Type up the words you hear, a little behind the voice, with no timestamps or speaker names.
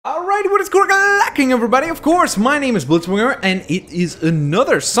Alright, what is cracking, everybody? Of course, my name is Blitzwinger, and it is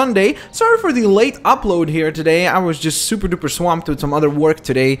another Sunday. Sorry for the late upload here today. I was just super duper swamped with some other work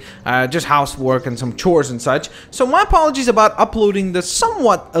today, just housework and some chores and such. So my apologies about uploading this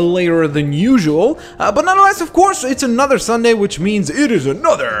somewhat later than usual. But nonetheless, of course, it's another Sunday, which means it is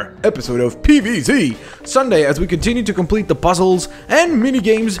another episode of PvZ Sunday as we continue to complete the puzzles and mini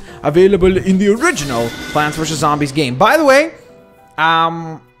games available in the original Plants vs. Zombies game. By the way,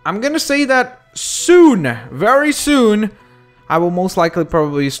 I'm gonna say that soon, very soon, I will most likely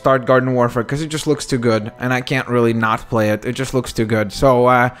probably start Garden Warfare because it just looks too good and I can't really not play it. It just looks too good.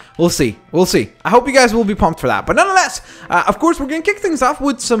 So, we'll see. We'll see. I hope you guys will be pumped for that. But nonetheless, of course, we're gonna kick things off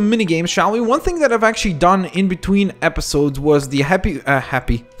with some mini games, shall we? One thing that I've actually done in between episodes was the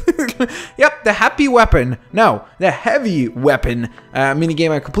Yep, the happy weapon. No, the heavy weapon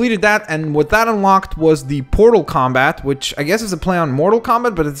minigame. I completed that, and what that unlocked was the Portal combat, which I guess is a play on Mortal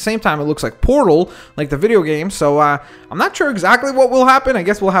Kombat, but at the same time it looks like Portal, like the video game. So I'm not sure exactly what will happen. I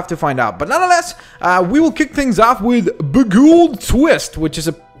guess we'll have to find out. But nonetheless, we will kick things off with Bejeweled Twist, which is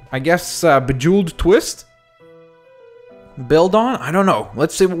I guess Bejeweled Twist? Build on? I don't know.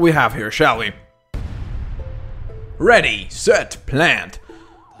 Let's see what we have here, shall we? Ready, set, plant.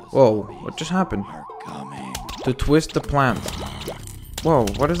 Whoa, what just happened? To twist the plant. Whoa,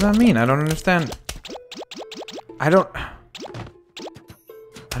 what does that mean? I don't understand. I don't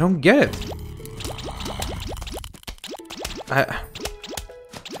get it.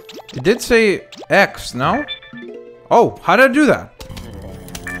 It did say X, no? Oh, how did I do that?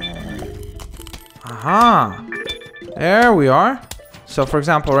 Aha. There we are. So, for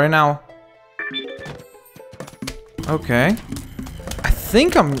example, right now. Okay. I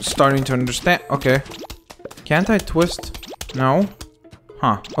think I'm starting to understand. Okay. Can't I twist? No.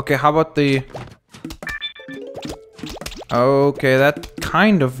 Huh. Okay, how about the... Okay, that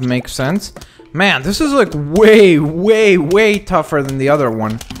kind of makes sense. Man, this is like way tougher than the other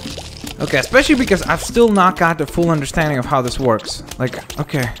one. Okay, especially because I've still not got the full understanding of how this works. Like,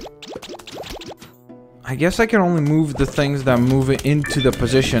 okay. I guess I can only move the things that move it into the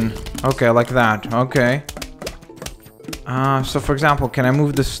position. Okay, like that. Okay. So for example, can I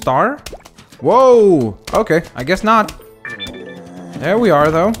move the star? Whoa! Okay, I guess not. There we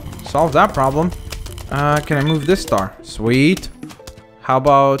are, though. Solved that problem. Can I move this star? Sweet. How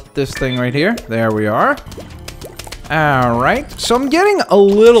about this thing right here? There we are. Alright, so I'm getting a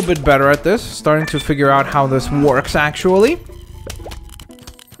little bit better at this. Starting to figure out how this works, actually.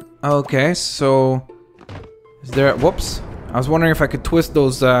 Okay, so... Is there... Whoops. I was wondering if I could twist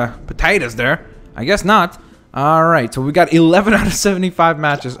those potatoes there. I guess not. Alright, so we got 11 out of 75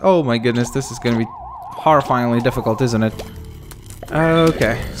 matches. Oh my goodness, this is gonna be horrifyingly difficult, isn't it?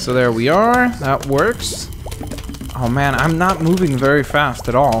 Okay, so there we are. That works. Oh man, I'm not moving very fast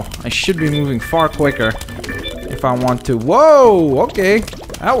at all. I should be moving far quicker if I want to. Whoa! Okay,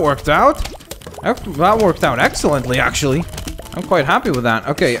 that worked out. That worked out excellently, actually. I'm quite happy with that.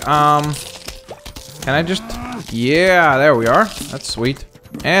 Okay, can I just... Yeah, there we are. That's sweet.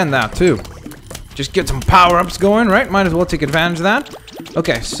 And that too. Just get some power-ups going, right? Might as well take advantage of that.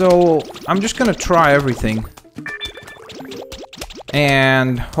 Okay, so I'm just gonna try everything.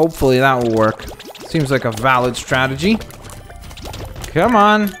 And hopefully that will work. Seems like a valid strategy. Come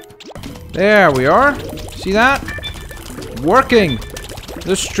on. There we are. See that? Working.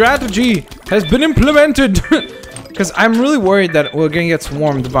 The strategy has been implemented. Because I'm really worried that we're gonna get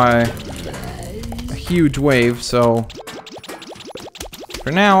swarmed by a huge wave, so...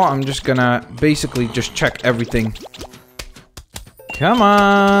 For now, I'm just gonna basically just check everything. Come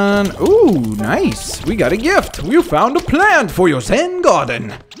on! Ooh, nice! We got a gift! We found a plant for your Zen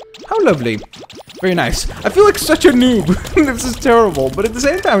garden! How lovely. Very nice. I feel like such a noob. This is terrible, but at the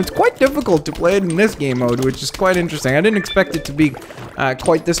same time, it's quite difficult to play it in this game mode, which is quite interesting. I didn't expect it to be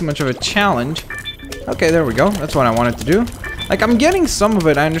quite this much of a challenge. Okay, there we go. That's what I wanted to do. Like, I'm getting some of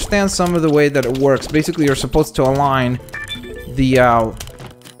it. I understand some of the way that it works. Basically, you're supposed to align the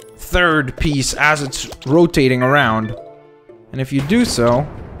third piece as it's rotating around. And if you do so...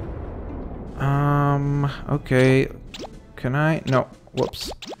 Okay. Can I? No.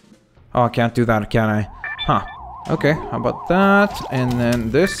 Whoops. Oh, I can't do that, can I? Huh. Okay, how about that? And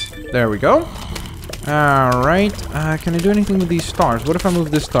then this. There we go. Alright. Can I do anything with these stars? What if I move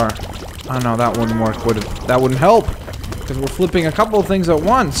this star? Oh, no, that wouldn't work, would it? That wouldn't help. Because we're flipping a couple of things at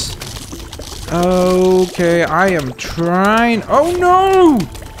once. Okay, I am trying... Oh, no!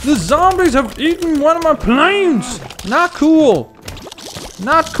 The zombies have eaten one of my planes! Not cool.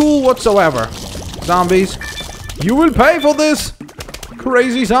 Not cool whatsoever. Zombies, you will pay for this!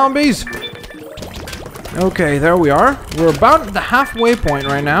 Crazy zombies! Okay, there we are. We're about at the halfway point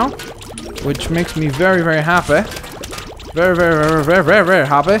right now, which makes me very, very happy. Very, very, very, very, very, very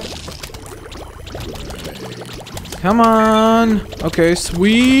happy. Come on. Okay,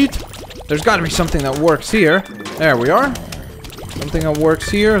 sweet. There's got to be something that works here. There we are. Something that works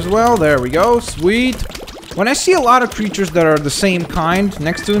here as well. There we go. Sweet. When I see a lot of creatures that are the same kind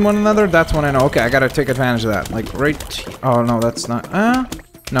next to one another, that's when I know, okay, I gotta take advantage of that. Like, right... Oh, no, that's not...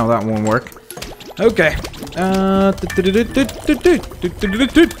 no, that won't work. Okay.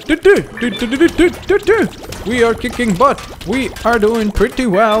 We are kicking butt. We are doing pretty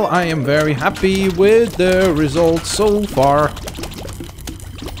well. I am very happy with the results so far.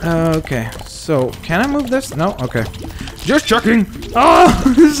 Okay, so can I move this? No? Okay. Just checking.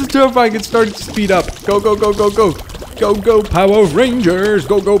 Oh, this is terrifying. It started to speed up. Go, go, go, go, go. Go, go, Power Rangers.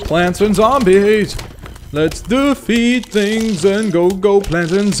 Go, go, plants and zombies. Let's defeat things and go, go,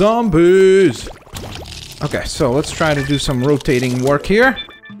 plants and zombies. Okay, so let's try to do some rotating work here.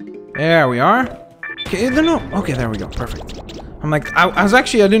 There we are. Okay, no. Okay, there we go. Perfect. I'm like, I was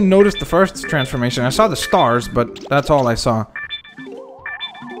actually, I didn't notice the first transformation. I saw the stars, but that's all I saw.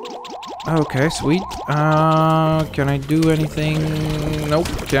 Okay, sweet. Can I do anything? Nope,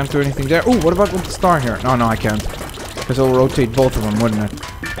 can't do anything there. Oh, what about with the star here? No, I can't. Because it'll rotate both of them, wouldn't it?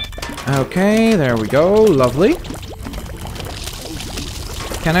 Okay, there we go. Lovely.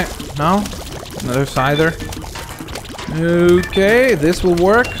 Can I? No? Another side there. Okay, this will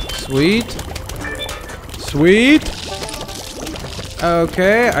work. Sweet. Sweet.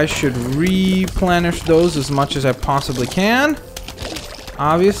 Okay, I should replenish those as much as I possibly can.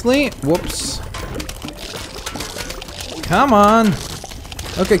 Obviously. Whoops. Come on.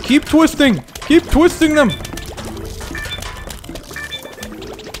 Okay, keep twisting. Keep twisting them.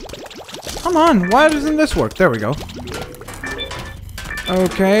 Come on. Why doesn't this work? There we go.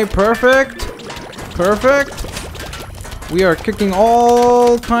 Okay, perfect. Perfect. We are kicking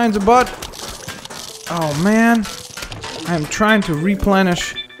all kinds of butt. Oh, man. I'm trying to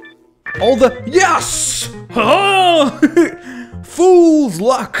replenish all the... Yes! Oh! Fool's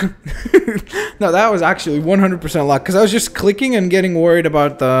luck. No, that was actually 100% luck, because I was just clicking and getting worried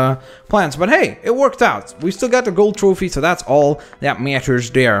about the plants. But hey, it worked out. We still got the gold trophy, so that's all that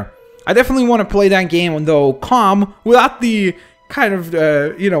matters there. I definitely want to play that game, though, calm, without the kind of,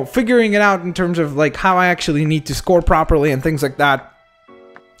 you know, figuring it out in terms of, like, how I actually need to score properly and things like that.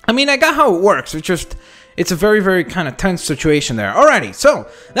 I mean, I got how it works. It's just... It's a very, very kind of tense situation there. Alrighty, so,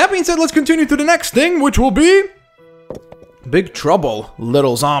 that being said, let's continue to the next thing, which will be... Big Trouble,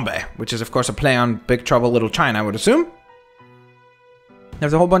 Little Zombie. Which is, of course, a play on Big Trouble, Little China, I would assume.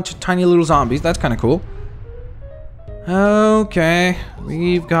 There's a whole bunch of tiny little zombies. That's kind of cool. Okay,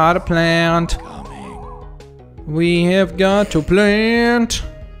 we've got a plant. We have got to plant.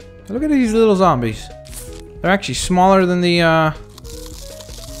 Look at these little zombies. They're actually smaller than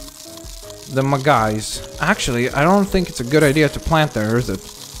my guys. Actually, I don't think it's a good idea to plant there, is it?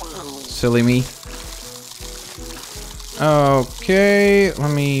 Silly me. Okay,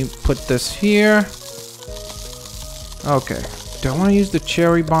 let me put this here. Okay, don't want to use the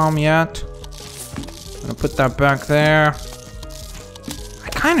cherry bomb yet. I'm gonna put that back there. I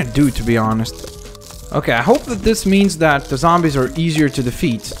kind of do, to be honest. Okay, I hope that this means that the zombies are easier to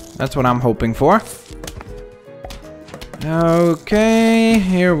defeat. That's what I'm hoping for. Okay,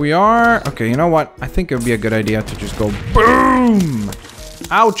 here we are. Okay, you know what? I think it would be a good idea to just go boom!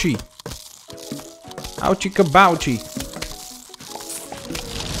 Ouchie! Ouchie kabouchie.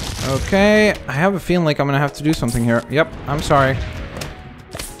 Okay, I have a feeling like I'm gonna have to do something here. Yep, I'm sorry.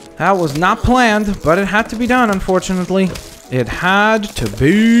 That was not planned, but it had to be done, unfortunately. It had to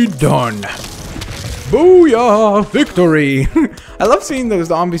be done. Booyah! Victory! I love seeing those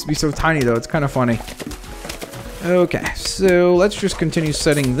zombies be so tiny, though. It's kind of funny. Okay, so let's just continue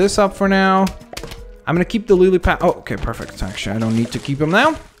setting this up for now. I'm gonna keep the lily pad. Oh, okay, perfect. Actually, I don't need to keep them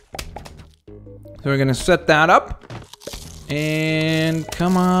now. So we're gonna set that up. And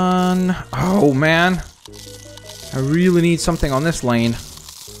come on. Oh, man. I really need something on this lane.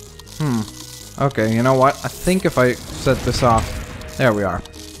 Okay, you know what? I think if I set this off. There we are.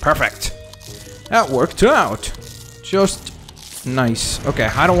 Perfect. That worked out. Just nice. Okay,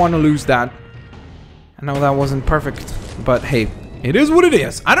 I don't want to lose that. I know that wasn't perfect, but hey, it is what it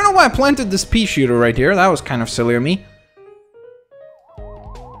is. I don't know why I planted this pea shooter right here. That was kind of silly of me.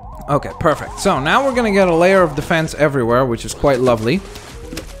 Okay, perfect. So now we're gonna get a layer of defense everywhere, which is quite lovely.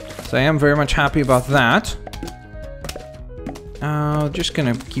 So I am very much happy about that. Just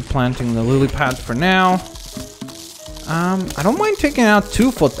gonna keep planting the lily pads for now. I don't mind taking out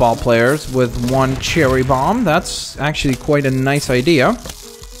 2 football players with 1 cherry bomb. That's actually quite a nice idea.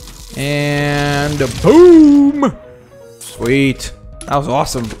 And boom! Sweet. That was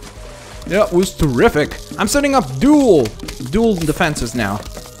awesome. Yeah, it was terrific. I'm setting up dual defenses now.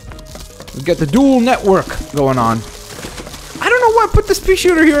 We get the dual network going on. I don't know why I put the pea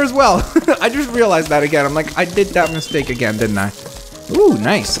shooter here as well. I just realized that again. I'm like, I did that mistake again, didn't I? Ooh,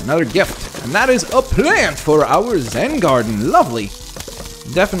 nice. Another gift. And that is a plant for our Zen garden. Lovely.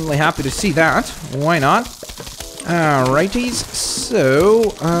 Definitely happy to see that. Why not? Alrighties.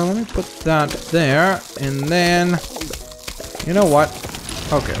 So, let me put that there. And then, you know what?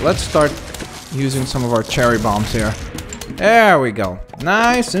 Okay, let's start using some of our cherry bombs here. There we go.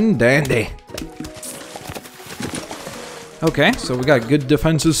 Nice and dandy. Okay, so we got good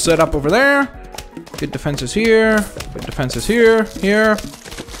defenses set up over there. Good defenses here. Good defenses here. Here.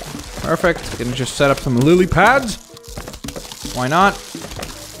 Perfect. Gonna just set up some lily pads. Why not?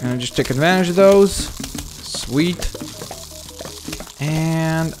 Gonna just take advantage of those. Sweet.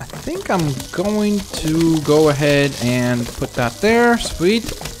 And I think I'm going to go ahead and put that there. Sweet.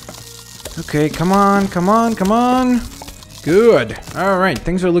 Okay, come on, come on, come on. Good. Alright,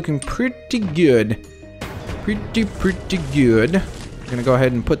 things are looking pretty good. Pretty good. Gonna go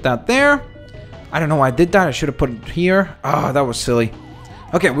ahead and put that there. I don't know why I did that. I should have put it here. Oh, that was silly.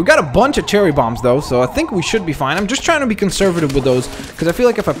 Okay, we've got a bunch of cherry bombs though, so I think we should be fine. I'm just trying to be conservative with those, because I feel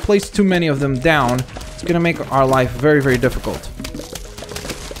like if I place too many of them down, it's gonna make our life very, very difficult.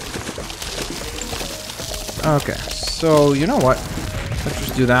 Okay, so you know what? Let's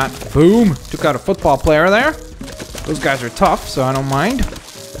just do that. Boom! Took out a football player there. Those guys are tough, so I don't mind.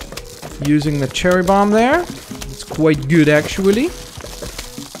 Using the cherry bomb there. It's quite good, actually.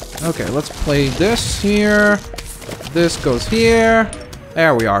 Okay, let's play this here. This goes here.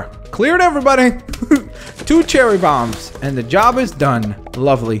 There we are. Cleared everybody! 2 cherry bombs, and the job is done.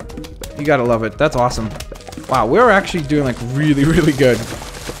 Lovely. You gotta love it. That's awesome. Wow, we're actually doing like really, really good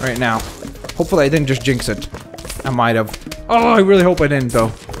right now. Hopefully I didn't just jinx it. I might have. Oh, I really hope I didn't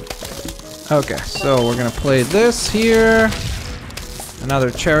though. Okay, so we're gonna play this here. Another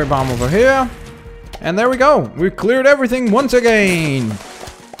cherry bomb over here. And there we go. We cleared everything once again.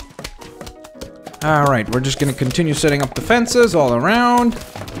 Alright, we're just gonna continue setting up defenses all around.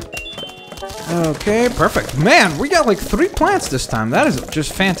 Okay, perfect. Man, we got like 3 plants this time. That is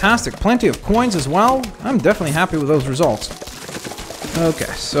just fantastic. Plenty of coins as well. I'm definitely happy with those results.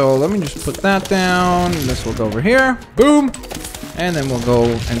 Okay, so let me just put that down. This will go over here. Boom. And then we'll go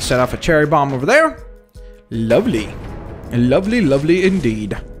and set off a cherry bomb over there. Lovely. Lovely, lovely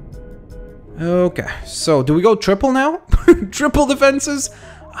indeed. Okay, so do we go triple now? Triple defenses?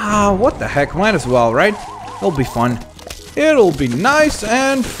 Ah, what the heck, might as well, right? It'll be fun. It'll be nice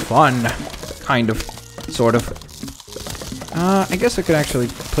and fun. Kind of. Sort of. I guess I could actually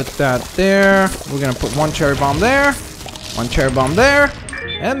put that there. We're gonna put 1 cherry bomb there. 1 cherry bomb there.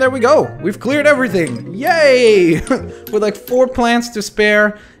 And there we go. We've cleared everything. Yay! With like 4 plants to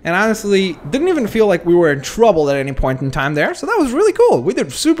spare. And honestly, didn't even feel like we were in trouble at any point in time there. So that was really cool. We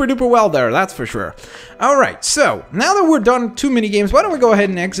did super duper well there, that's for sure. Alright, so now that we're done 2 mini games, why don't we go ahead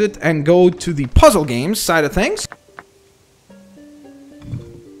and exit and go to the puzzle games side of things.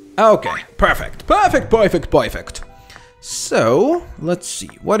 Okay, perfect. Perfect, perfect, perfect. So, let's see.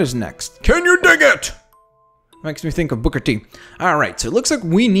 What is next? Can you dig it? Makes me think of Booker T. Alright, so it looks like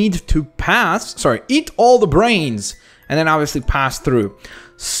we need to eat all the brains. And then obviously pass through.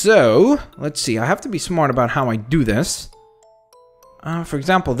 So, let's see. I have to be smart about how I do this. For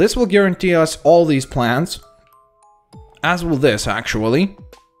example, this will guarantee us all these plants. As will this, actually.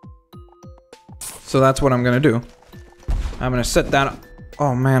 So that's what I'm going to do. I'm going to set that up.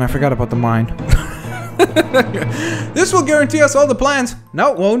 Oh man, I forgot about the mine. This will guarantee us all the plants.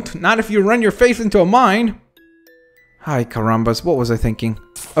 No, it won't. Not if you run your face into a mine. Hi, carambas. What was I thinking?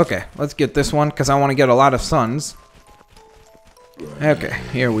 Okay, let's get this one, because I want to get a lot of suns. Okay,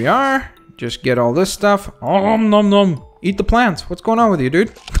 here we are. Just get all this stuff. Oh, nom nom. Eat the plants. What's going on with you,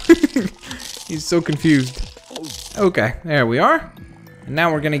 dude? He's so confused. Okay, there we are. And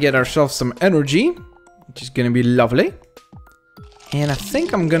now we're going to get ourselves some energy, which is going to be lovely. And I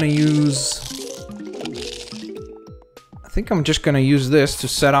think I'm going to use... I think I'm just going to use this to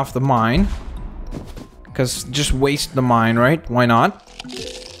set off the mine. Because just waste the mine, right? Why not?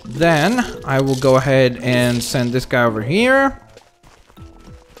 Then I will go ahead and send this guy over here.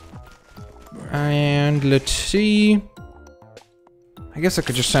 And let's see. I guess I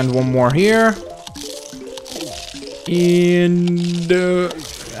could just send 1 more here. And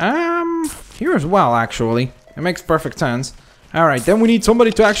here as well, actually. It makes perfect sense. Alright, then we need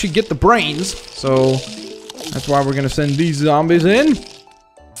somebody to actually get the brains. So that's why we're gonna send these zombies in.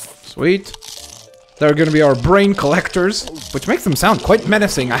 Sweet. They're gonna be our brain collectors, which makes them sound quite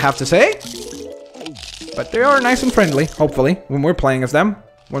menacing, I have to say. But they are nice and friendly, hopefully, when we're playing as them.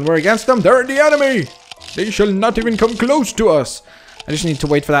 When we're against them, they're the enemy! They shall not even come close to us! I just need to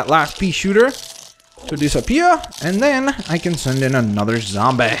wait for that last pea shooter to disappear, and then I can send in another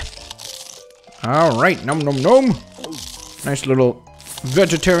zombie. Alright, nom nom nom. Nice little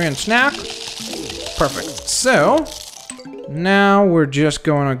vegetarian snack. Perfect. So, now we're just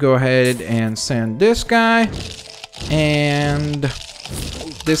going to go ahead and send this guy and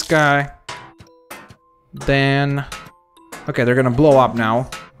this guy. Then, okay, they're going to blow up now,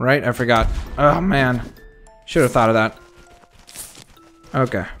 right? I forgot. Oh, man. Should have thought of that.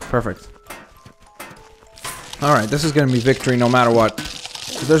 Okay, perfect. Alright, this is going to be victory no matter what.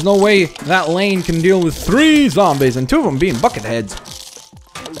 There's no way that lane can deal with 3 zombies and 2 of them being bucket heads.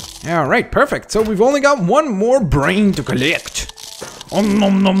 Alright, perfect. So we've only got 1 more brain to collect.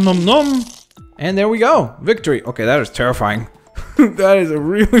 Nom nom nom nom. And there we go. Victory. Okay, that is terrifying. That is a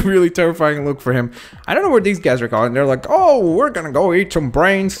really, really terrifying look for him. I don't know what these guys are calling. They're like, oh, we're gonna go eat some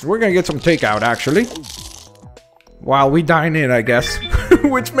brains. We're gonna get some takeout, actually. While we dine in, I guess.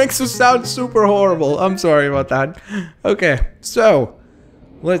 Which makes us sound super horrible. I'm sorry about that. Okay, so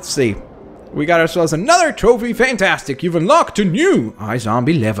let's see. We got ourselves another trophy. Fantastic. You've unlocked a new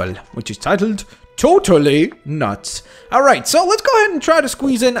iZombie level, which is titled Totally Nuts. Alright, so let's go ahead and try to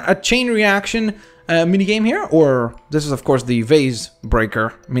squeeze in a chain reaction minigame here. Or this is, of course, the vase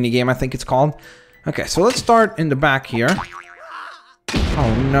breaker minigame, I think it's called. Okay, so let's start in the back here.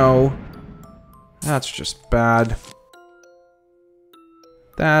 Oh, no. That's just bad.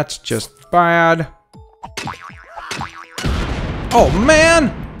 That's just bad. Oh, man!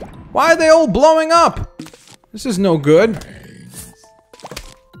 Why are they all blowing up? This is no good.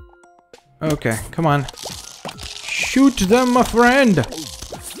 Okay, come on. Shoot them, my friend!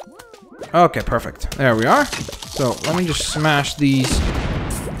 Okay, perfect. There we are. So, let me just smash these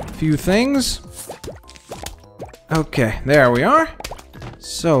few things. Okay, there we are.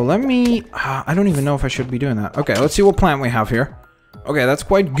 So, let me... I don't even know if I should be doing that. Okay, let's see what plant we have here. Okay, that's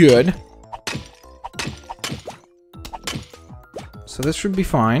quite good. So this should be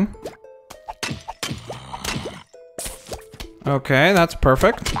fine. Okay, that's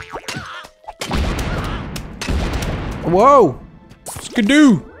perfect. Whoa!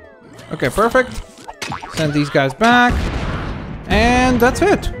 Skidoo! Okay, perfect. Send these guys back. And that's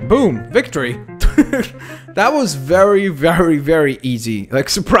it. Boom. Victory. That was very, very, very easy. Like,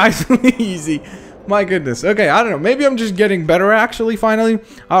 surprisingly easy. My goodness. Okay, I don't know. Maybe I'm just getting better, actually, finally.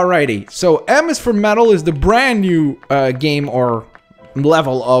 Alrighty. So, M is for Metal is the brand new game or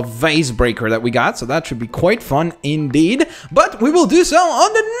level of Vase Breaker that we got. So that should be quite fun indeed. But we will do so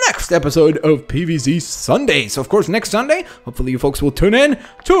on the next episode of PvZ Sunday. So, of course, next Sunday, hopefully you folks will tune in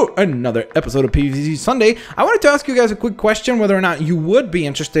to another episode of PvZ Sunday. I wanted to ask you guys a quick question, whether or not you would be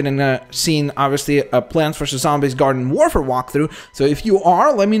interested in seeing, obviously, a Plants vs. Zombies Garden Warfare walkthrough. So if you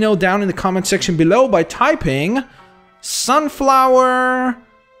are, let me know down in the comment section below by typing sunflower,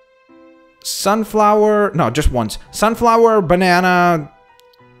 no, just once, sunflower banana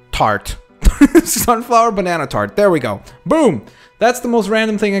tart. Sunflower banana tart. There we go. Boom. That's the most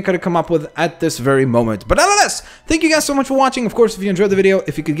random thing I could have come up with at this very moment. But nonetheless, thank you guys so much for watching. Of course, if you enjoyed the video,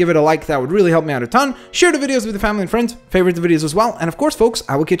 if you could give it a like, that would really help me out a ton. Share the videos with your family and friends. Favorite the videos as well. And of course, folks,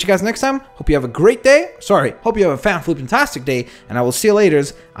 I will catch you guys next time. Hope you have a great day. Sorry, hope you have a fan-flippin-tastic day. And I will see you later,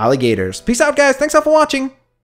 alligators. Peace out, guys. Thanks all for watching.